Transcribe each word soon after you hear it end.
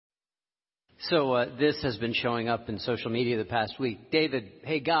This has been showing up in social media the past week. David,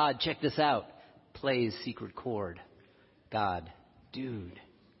 hey God, check this out. Plays secret chord. God, dude,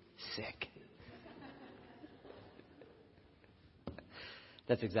 sick.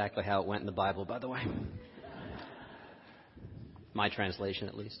 That's exactly how it went in the Bible, by the way. My translation,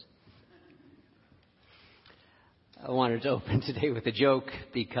 at least. I wanted to open today with a joke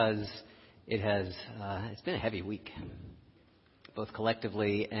because it's been a heavy week, both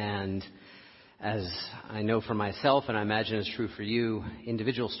collectively and, as I know for myself, and I imagine is true for you,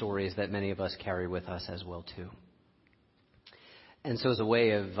 individual stories that many of us carry with us as well, too. And so as a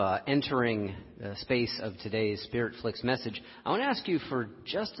way of entering the space of today's Spirit Flicks message, I want to ask you for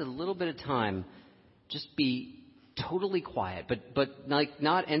just a little bit of time, just be totally quiet, but like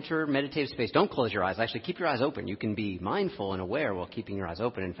not enter meditative space. Don't close your eyes. Actually, keep your eyes open. You can be mindful and aware while keeping your eyes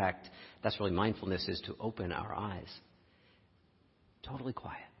open. In fact, that's really mindfulness, is to open our eyes. Totally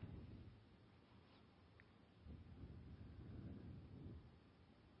quiet.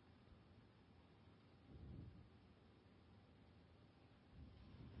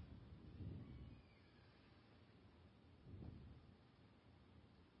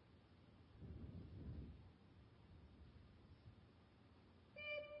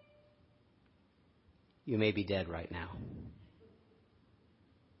 You may be dead right now.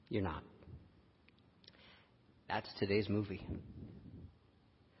 You're not. That's today's movie.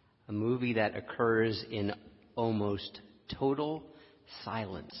 A movie that occurs in almost total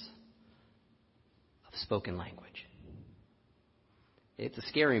silence of spoken language. It's a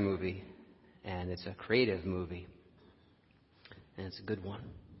scary movie, and it's a creative movie, and it's a good one.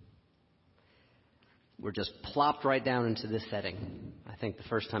 We're just plopped right down into this setting. I think the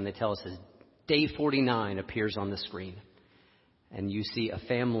first time they tell us is Day 49 appears on the screen, and you see a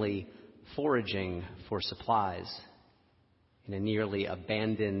family foraging for supplies in a nearly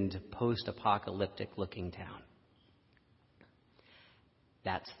abandoned, post-apocalyptic looking town.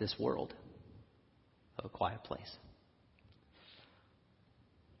 That's this world of A Quiet Place.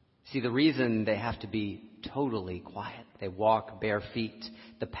 See, the reason they have to be totally quiet, they walk bare feet.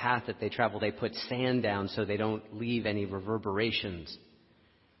 The path that they travel, they put sand down so they don't leave any reverberations.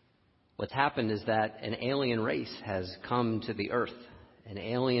 What's happened is that an alien race has come to the earth, an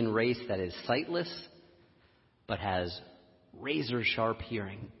alien race that is sightless but has razor-sharp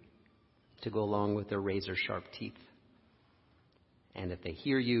hearing to go along with their razor-sharp teeth. And if they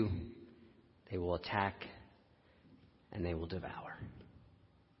hear you, they will attack and they will devour.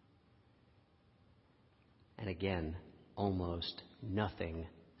 And again, almost nothing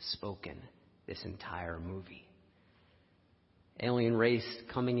spoken this entire movie. Alien race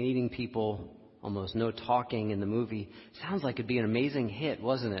coming and eating people, almost no talking in the movie. Sounds like it'd be an amazing hit,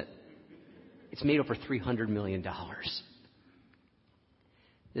 wasn't it? It's made over $300 million.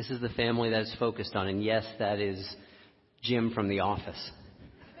 This is the family that it's focused on, and yes, that is Jim from The Office.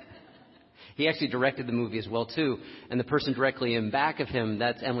 He actually directed the movie as well, too, and the person directly in back of him,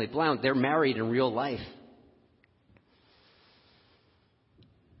 that's Emily Blount. They're married in real life.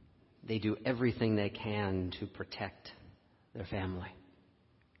 They do everything they can to protect their family.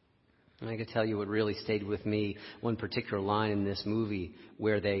 And I could tell you what really stayed with me, one particular line in this movie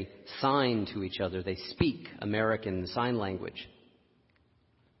where they sign to each other. They speak American Sign Language.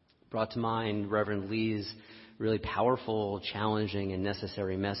 Brought to mind Reverend Lee's really powerful, challenging, and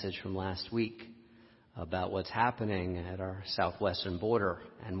necessary message from last week about what's happening at our southwestern border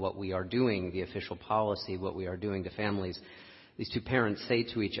and what we are doing, the official policy, what we are doing to families. These two parents say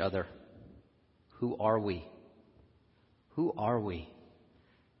to each other, "Who are we? Who are we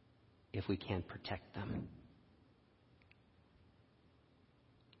if we can't protect them?"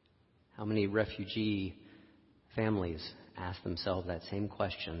 How many refugee families ask themselves that same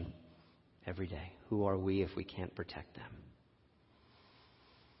question every day? Who are we if we can't protect them?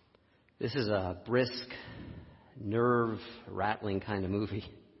 This is a brisk, nerve-rattling kind of movie.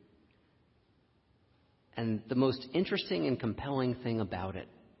 And the most interesting and compelling thing about it,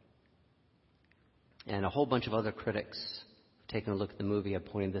 and a whole bunch of other critics who've taken a look at the movie have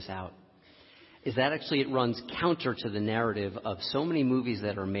pointed this out, is that actually it runs counter to the narrative of so many movies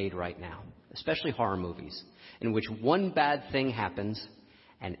that are made right now, especially horror movies, in which one bad thing happens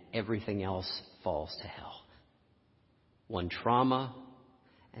and everything else falls to hell. One trauma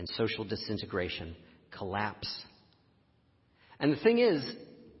and social disintegration collapse. And the thing is,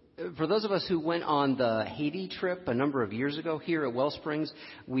 for those of us who went on the Haiti trip a number of years ago here at WellSprings,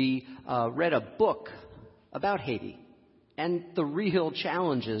 we read a book about Haiti and the real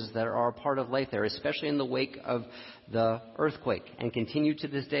challenges that are a part of life there, especially in the wake of the earthquake, and continue to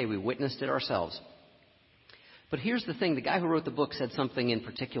this day. We witnessed it ourselves. But here's the thing. The guy who wrote the book said something in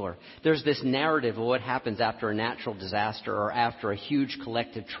particular. There's this narrative of what happens after a natural disaster or after a huge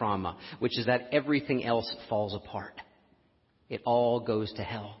collective trauma, which is that everything else falls apart. It all goes to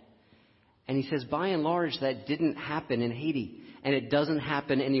hell. And he says, by and large, that didn't happen in Haiti. And it doesn't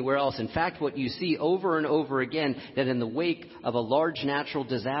happen anywhere else. In fact, what you see over and over again, that in the wake of a large natural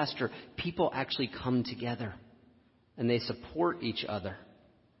disaster, people actually come together and they support each other.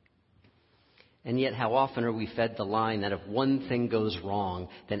 And yet, how often are we fed the line that if one thing goes wrong,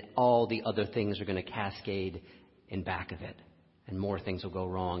 then all the other things are going to cascade in back of it. And more things will go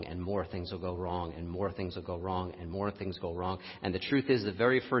wrong, and more things will go wrong, and more things will go wrong, and more things go wrong. And the truth is, the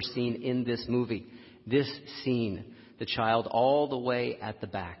very first scene in this movie, this scene, the child all the way at the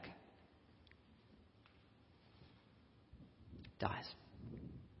back dies.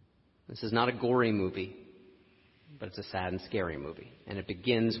 This is not a gory movie, but it's a sad and scary movie. And it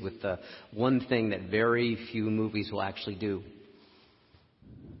begins with the one thing that very few movies will actually do,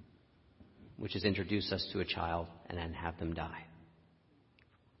 which is introduce us to a child and then have them die.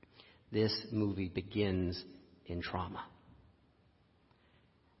 This movie begins in trauma.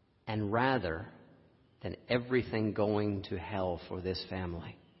 And rather than everything going to hell for this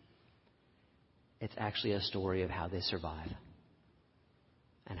family, it's actually a story of how they survive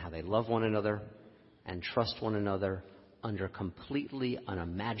and how they love one another and trust one another under completely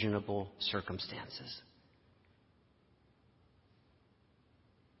unimaginable circumstances.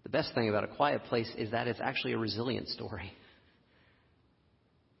 The best thing about A Quiet Place is that it's actually a resilient story.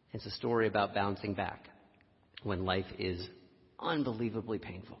 It's a story about bouncing back when life is unbelievably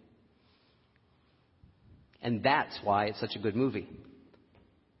painful. And that's why it's such a good movie.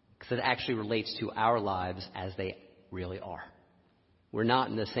 Because it actually relates to our lives as they really are. We're not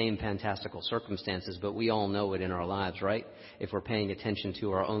in the same fantastical circumstances, but we all know it in our lives, right? If we're paying attention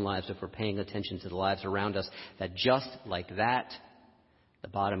to our own lives, if we're paying attention to the lives around us, that just like that, the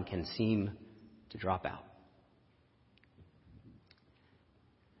bottom can seem to drop out.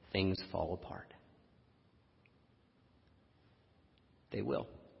 Things fall apart. They will.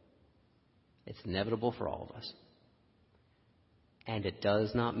 It's inevitable for all of us. And it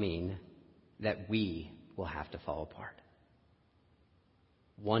does not mean that we will have to fall apart.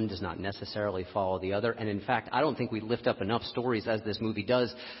 One does not necessarily follow the other. And in fact, I don't think we lift up enough stories as this movie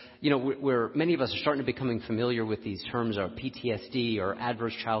does. You know, many of us are starting to becoming familiar with these terms of PTSD or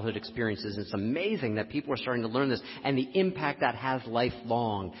adverse childhood experiences. It's amazing that people are starting to learn this and the impact that has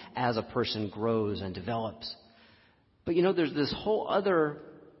lifelong as a person grows and develops. But you know, there's this whole other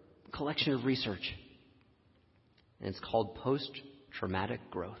collection of research. And it's called post-traumatic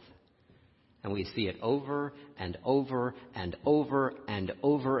growth. And we see it over and over and over and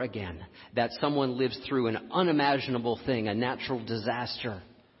over again. That someone lives through an unimaginable thing, a natural disaster,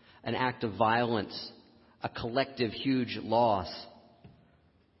 an act of violence, a collective huge loss.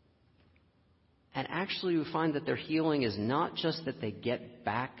 And actually we find that their healing is not just that they get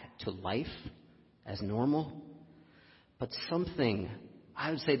back to life as normal, but something, I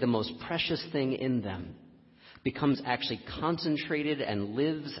would say the most precious thing in them, becomes actually concentrated and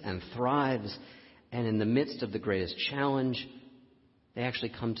lives and thrives. And in the midst of the greatest challenge, they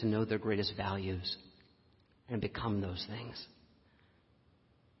actually come to know their greatest values and become those things.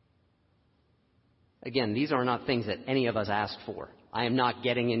 Again, these are not things that any of us ask for. I am not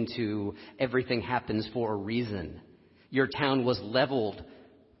getting into everything happens for a reason. Your town was leveled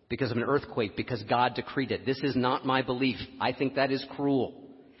because of an earthquake, because God decreed it. This is not my belief. I think that is cruel.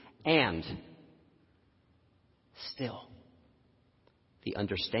 And still, the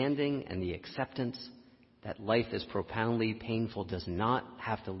understanding and the acceptance that life is profoundly painful does not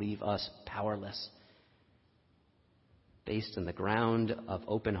have to leave us powerless. Based on the ground of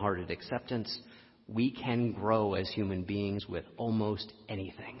open-hearted acceptance, we can grow as human beings with almost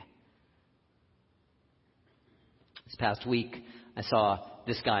anything. This past week, I saw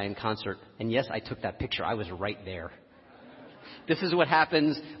this guy in concert, and yes, I took that picture. I was right there. This is what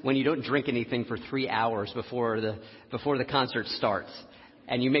happens when you don't drink anything for 3 hours before the concert starts.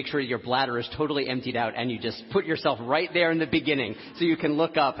 And you make sure your bladder is totally emptied out and you just put yourself right there in the beginning so you can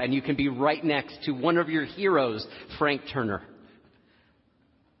look up and you can be right next to one of your heroes, Frank Turner.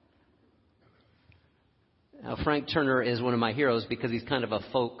 Now, Frank Turner is one of my heroes because he's kind of a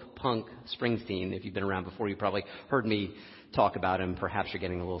folk punk Springsteen. If you've been around before, you probably heard me talk about him. Perhaps you're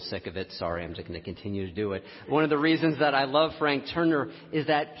getting a little sick of it. Sorry, I'm just going to continue to do it. One of the reasons that I love Frank Turner is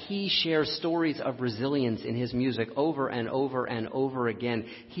that he shares stories of resilience in his music over and over and over again.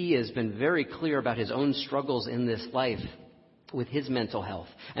 He has been very clear about his own struggles in this life with his mental health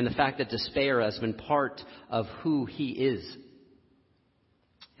and the fact that despair has been part of who he is.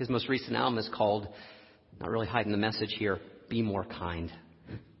 His most recent album is called Not really hiding the message here. Be more kind.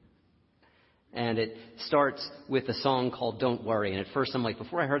 And it starts with a song called Don't Worry. And at first I'm like,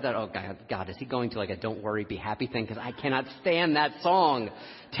 before I heard that, oh God, is he going to like a don't worry, be happy thing? Because I cannot stand that song.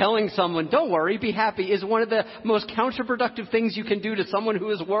 Telling someone, don't worry, be happy is one of the most counterproductive things you can do to someone who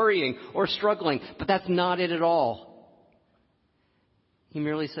is worrying or struggling. But that's not it at all. He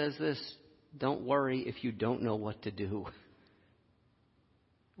merely says this, don't worry if you don't know what to do.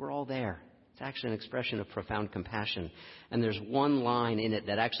 We're all there. It's actually an expression of profound compassion. And there's one line in it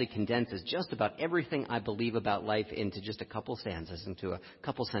that actually condenses just about everything I believe about life into just a couple stanzas, into a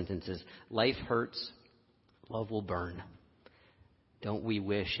couple sentences. Life hurts, love will burn. Don't we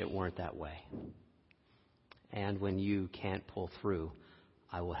wish it weren't that way? And when you can't pull through,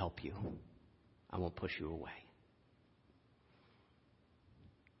 I will help you. I won't push you away.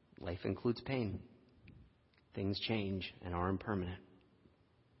 Life includes pain. Things change and are impermanent.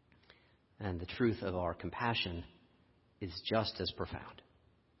 And the truth of our compassion is just as profound.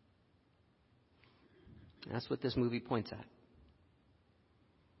 And that's what this movie points at.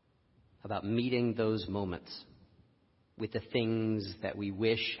 About meeting those moments with the things that we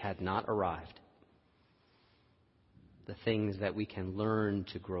wish had not arrived. The things that we can learn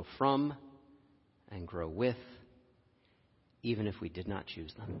to grow from and grow with, even if we did not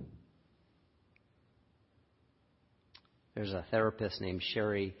choose them. There's a therapist named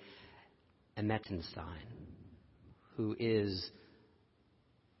Sherry Mettenstein, who is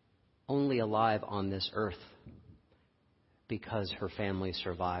only alive on this earth because her family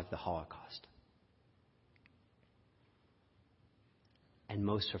survived the Holocaust. And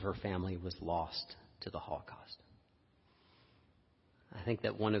most of her family was lost to the Holocaust. I think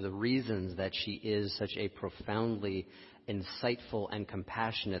that one of the reasons that she is such a profoundly insightful and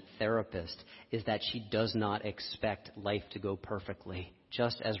compassionate therapist is that she does not expect life to go perfectly.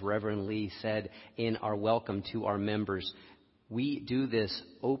 Just as Reverend Lee said in our welcome to our members, we do this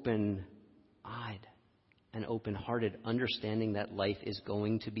open-eyed and open-hearted, understanding that life is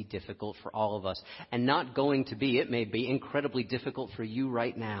going to be difficult for all of us. And not going to be, it may be incredibly difficult for you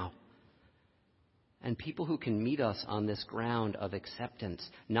right now. And people who can meet us on this ground of acceptance,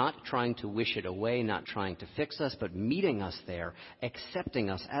 not trying to wish it away, not trying to fix us, but meeting us there, accepting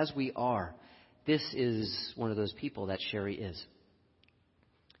us as we are. This is one of those people that Sherry is.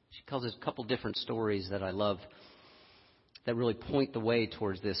 She tells us a couple different stories that I love that really point the way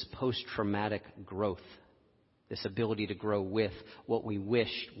towards this post-traumatic growth, this ability to grow with what we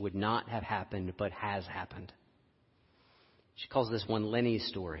wish would not have happened but has happened. She calls this one Lenny's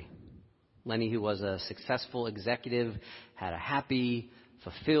story. Lenny, who was a successful executive, had a happy,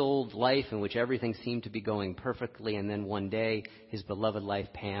 fulfilled life in which everything seemed to be going perfectly, and then one day his beloved wife,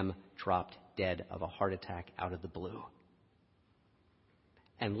 Pam, dropped dead of a heart attack out of the blue.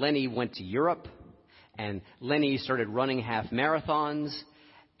 And Lenny went to Europe, and Lenny started running half marathons,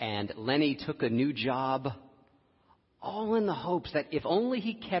 and Lenny took a new job, all in the hopes that if only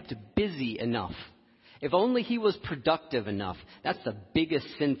he kept busy enough, if only he was productive enough. That's the biggest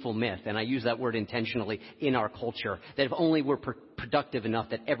sinful myth, and I use that word intentionally in our culture, that if only we're productive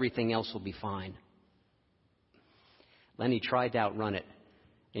enough that everything else will be fine. Lenny tried to outrun it,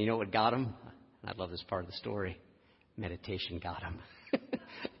 and you know what got him? I love this part of the story. Meditation got him.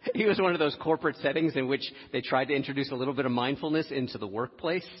 He was one of those corporate settings in which they tried to introduce a little bit of mindfulness into the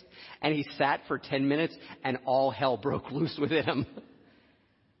workplace. And he sat for 10 minutes and all hell broke loose within him.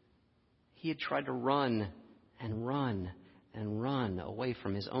 He had tried to run and run and run away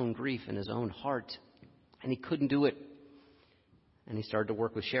from his own grief and his own heart. And he couldn't do it. And he started to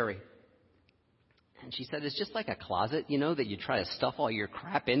work with Sherry. And she said, it's just like a closet, that you try to stuff all your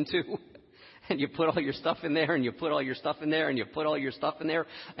crap into. And you put all your stuff in there, and you put all your stuff in there, and you put all your stuff in there,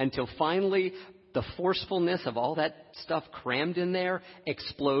 until finally the forcefulness of all that stuff crammed in there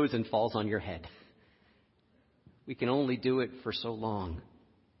explodes and falls on your head. We can only do it for so long.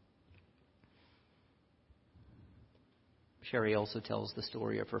 Sherry also tells the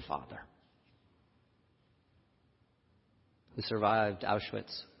story of her father, who survived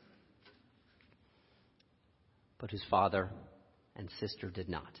Auschwitz, but whose father and sister did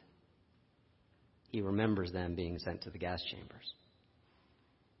not. He remembers them being sent to the gas chambers.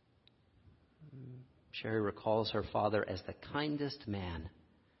 Sherry recalls her father as the kindest man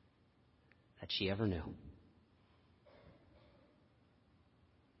that she ever knew.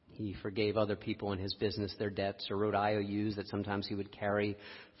 He forgave other people in his business their debts or wrote IOUs that sometimes he would carry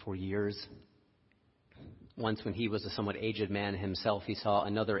for years. Once when he was a somewhat aged man himself, he saw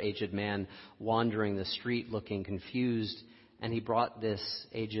another aged man wandering the street looking confused, and he brought this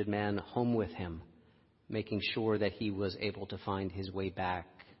aged man home with him, making sure that he was able to find his way back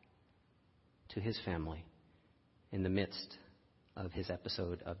to his family in the midst of his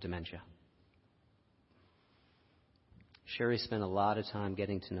episode of dementia. Sherry spent a lot of time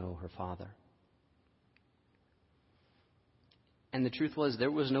getting to know her father. And the truth was,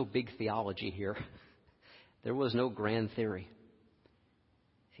 there was no big theology here. There was no grand theory.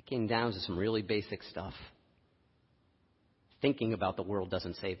 It came down to some really basic stuff. Thinking about the world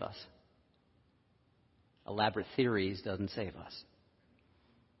doesn't save us. Elaborate theories doesn't save us.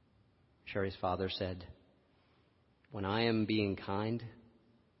 Sherry's father said, "When I am being kind,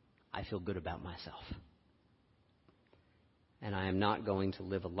 I feel good about myself. And I am not going to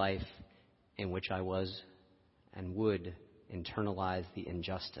live a life in which I was and would internalize the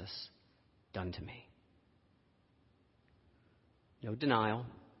injustice done to me." No denial,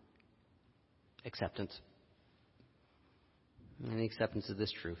 acceptance. And the acceptance of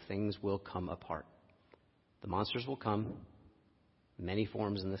this truth, things will come apart. The monsters will come, many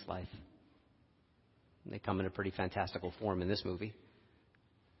forms in this life. They come in a pretty fantastical form in this movie.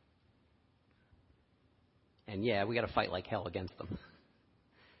 And yeah, we got to fight like hell against them.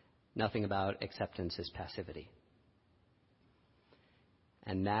 Nothing about acceptance is passivity.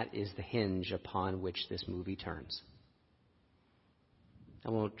 And that is the hinge upon which this movie turns. I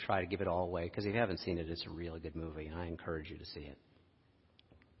won't try to give it all away, because if you haven't seen it, it's a really good movie, and I encourage you to see it.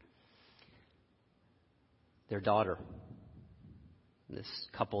 Their daughter, this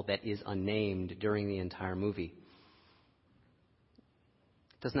couple that is unnamed during the entire movie,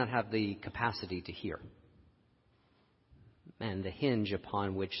 does not have the capacity to hear. And the hinge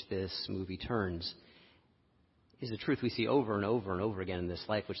upon which this movie turns is the truth we see over and over and over again in this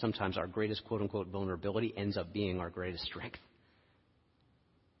life, which sometimes our greatest quote-unquote vulnerability ends up being our greatest strength.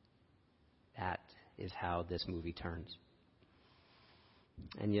 That is how this movie turns.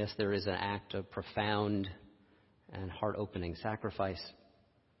 And yes, there is an act of profound and heart-opening sacrifice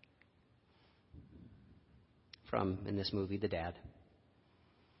from, in this movie, the dad.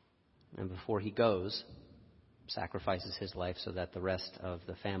 And before he goes, sacrifices his life so that the rest of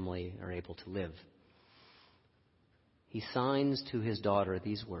the family are able to live. He signs to his daughter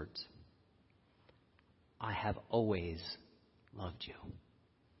these words: "I have always loved you."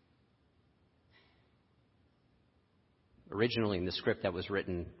 Originally in the script that was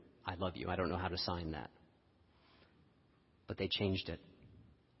written, "I love you." I don't know how to sign that. But they changed it.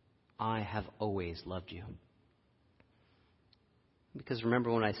 "I have always loved you." Because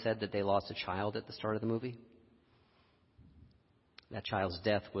remember when I said that they lost a child at the start of the movie? That child's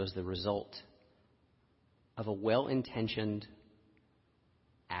death was the result of a well-intentioned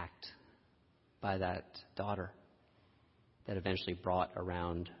act by that daughter that eventually brought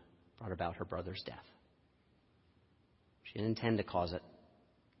about her brother's death. She didn't intend to cause it.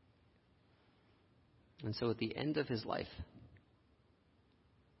 And so at the end of his life,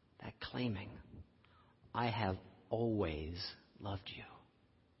 that claiming, "I have always loved you,"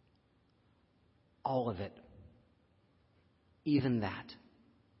 all of it, even that,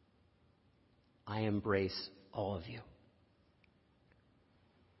 I embrace all of you.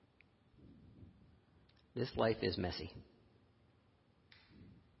 This life is messy.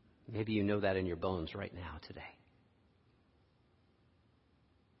 Maybe you know that in your bones right now, today.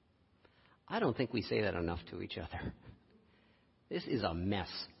 I don't think we say that enough to each other. This is a mess.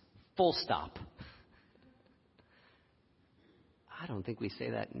 Full stop. I don't think we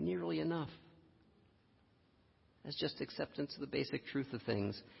say that nearly enough. That's just acceptance of the basic truth of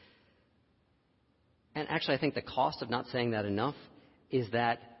things. And actually, I think the cost of not saying that enough is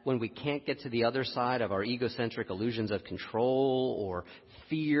that when we can't get to the other side of our egocentric illusions of control or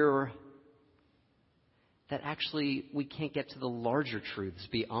fear, that actually we can't get to the larger truths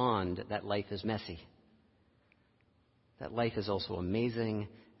beyond that life is messy. That life is also amazing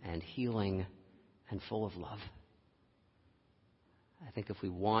and healing and full of love. I think if we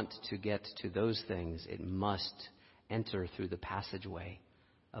want to get to those things, it must enter through the passageway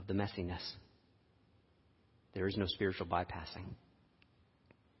of the messiness. There is no spiritual bypassing.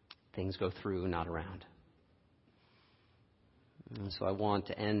 Things go through, not around. And so I want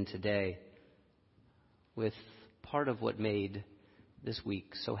to end today with part of what made this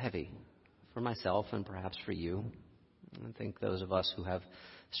week so heavy for myself and perhaps for you. I think those of us who have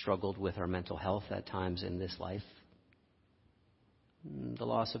struggled with our mental health at times in this life, the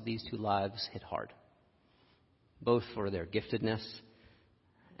loss of these two lives hit hard, both for their giftedness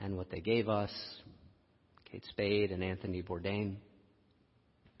and what they gave us, Kate Spade and Anthony Bourdain,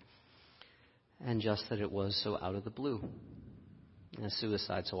 and just that it was so out of the blue, as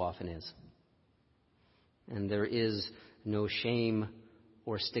suicide so often is. And there is no shame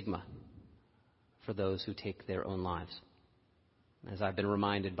or stigma for those who take their own lives. As I've been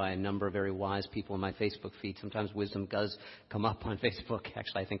reminded by a number of very wise people in my Facebook feed, sometimes wisdom does come up on Facebook.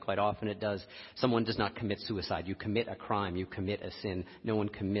 Actually, I think quite often it does. Someone does not commit suicide. You commit a crime. You commit a sin. No one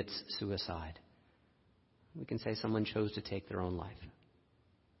commits suicide. We can say someone chose to take their own life.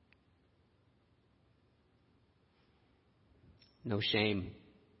 No shame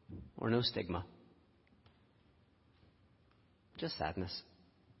or no stigma. Just sadness.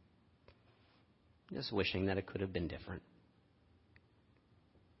 Just wishing that it could have been different.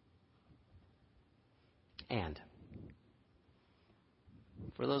 And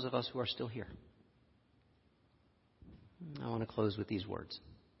for those of us who are still here, I want to close with these words.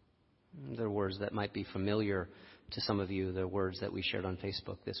 They're words that might be familiar to some of you. They're words that we shared on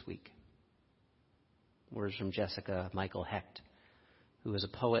Facebook this week. Words from Jessica Michael Hecht, who is a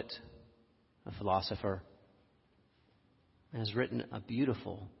poet, a philosopher, and has written a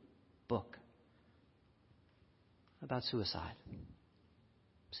beautiful book about suicide,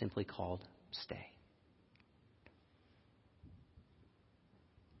 simply called Stay.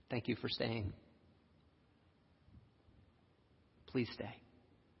 Thank you for staying. Please stay.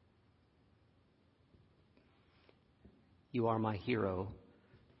 You are my hero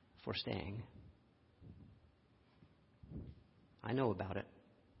for staying. I know about it.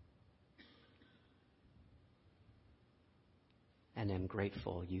 And am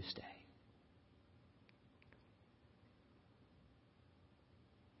grateful you stay.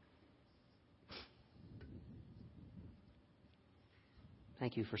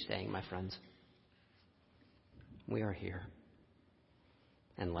 Thank you for staying, my friends. We are here.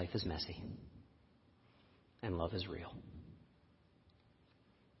 And life is messy. And love is real.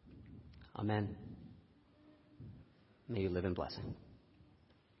 Amen. May you live in blessing. Would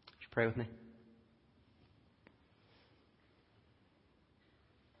you pray with me?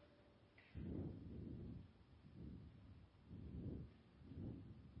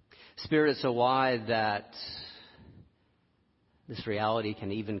 Spirit is so wide that this reality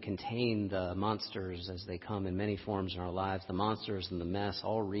can even contain the monsters as they come in many forms in our lives, the monsters and the mess,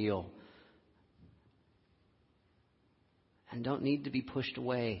 all real, and don't need to be pushed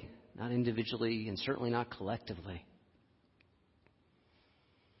away, not individually and certainly not collectively.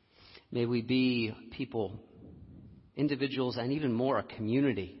 May we be people, individuals, and even more a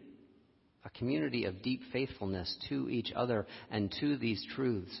community of deep faithfulness to each other and to these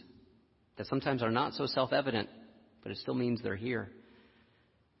truths that sometimes are not so self-evident, but it still means they're here.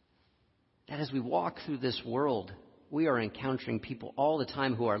 That as we walk through this world, we are encountering people all the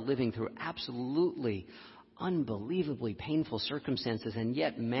time who are living through absolutely, unbelievably painful circumstances and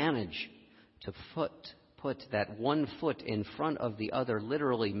yet manage to put that one foot in front of the other,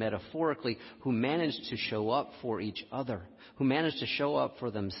 literally, metaphorically, who manage to show up for each other, who manage to show up for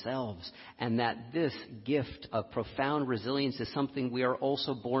themselves, and that this gift of profound resilience is something we are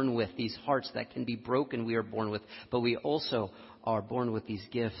also born with. These hearts that can be broken we are born with, but we also are born with these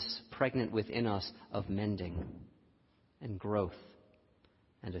gifts pregnant within us of mending and growth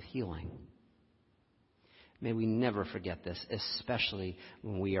and of healing. May we never forget this, especially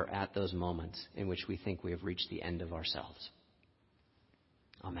when we are at those moments in which we think we have reached the end of ourselves.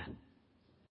 Amen.